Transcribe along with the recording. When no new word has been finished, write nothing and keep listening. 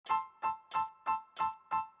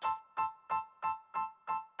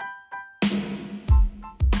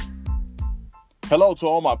Hello to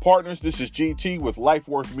all my partners. This is GT with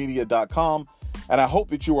LifeWorthMedia.com, and I hope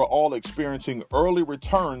that you are all experiencing early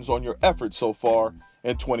returns on your efforts so far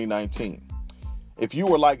in 2019. If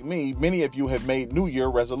you are like me, many of you have made New Year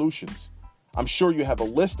resolutions. I'm sure you have a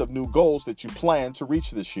list of new goals that you plan to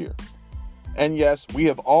reach this year. And yes, we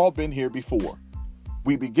have all been here before.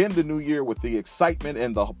 We begin the new year with the excitement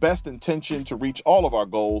and the best intention to reach all of our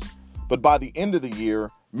goals, but by the end of the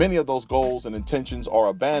year, many of those goals and intentions are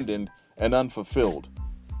abandoned and unfulfilled.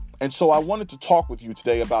 And so I wanted to talk with you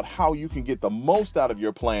today about how you can get the most out of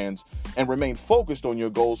your plans and remain focused on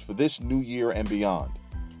your goals for this new year and beyond.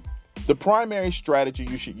 The primary strategy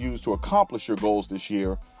you should use to accomplish your goals this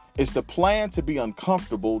year is to plan to be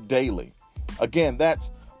uncomfortable daily. Again,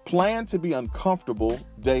 that's plan to be uncomfortable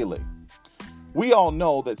daily. We all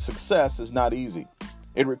know that success is not easy.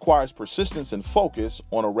 It requires persistence and focus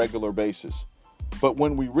on a regular basis. But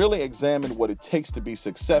when we really examine what it takes to be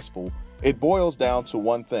successful, it boils down to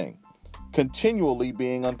one thing: continually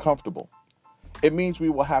being uncomfortable. It means we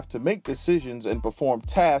will have to make decisions and perform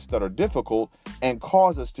tasks that are difficult and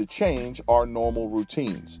cause us to change our normal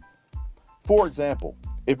routines. For example,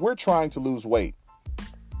 if we're trying to lose weight,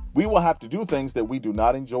 we will have to do things that we do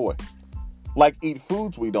not enjoy, like eat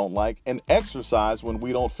foods we don't like and exercise when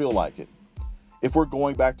we don't feel like it. If we're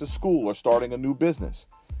going back to school or starting a new business,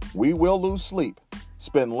 we will lose sleep,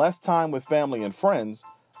 spend less time with family and friends,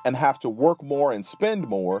 and have to work more and spend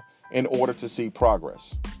more in order to see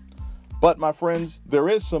progress. But my friends, there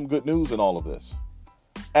is some good news in all of this.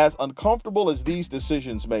 As uncomfortable as these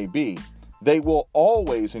decisions may be, they will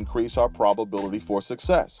always increase our probability for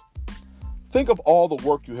success. Think of all the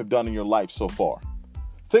work you have done in your life so far.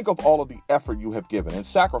 Think of all of the effort you have given and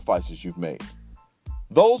sacrifices you've made.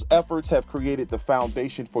 Those efforts have created the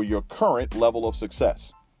foundation for your current level of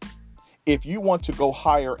success. If you want to go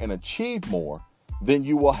higher and achieve more, then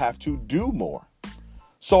you will have to do more.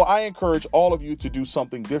 So I encourage all of you to do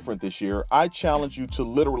something different this year. I challenge you to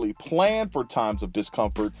literally plan for times of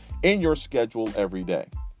discomfort in your schedule every day.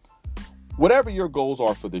 Whatever your goals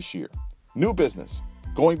are for this year, new business,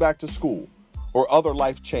 going back to school, or other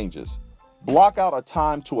life changes, block out a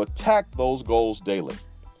time to attack those goals daily.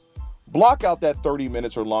 Block out that 30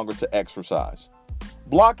 minutes or longer to exercise.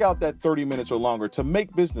 Block out that 30 minutes or longer to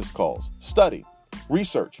make business calls, study,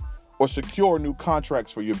 research, or secure new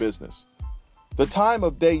contracts for your business. The time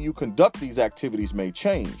of day you conduct these activities may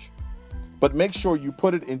change, but make sure you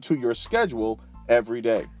put it into your schedule every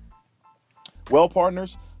day. Well,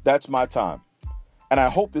 partners, that's my time, and I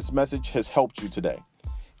hope this message has helped you today.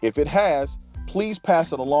 If it has, please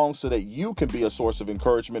pass it along so that you can be a source of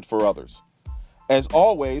encouragement for others. As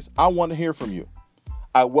always, I want to hear from you.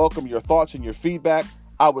 I welcome your thoughts and your feedback.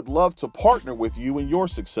 I would love to partner with you in your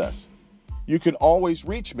success. You can always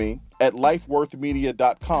reach me at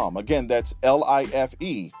LifeWorthMedia.com. Again, that's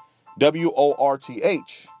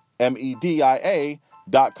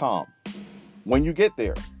LifeWorthMedia.com. When you get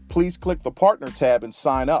there, please click the partner tab and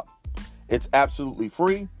sign up. It's absolutely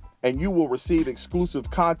free, and you will receive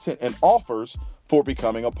exclusive content and offers for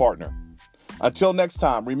becoming a partner. Until next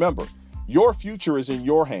time, remember, your future is in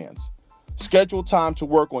your hands. Schedule time to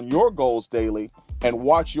work on your goals daily and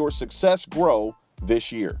watch your success grow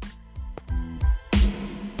this year.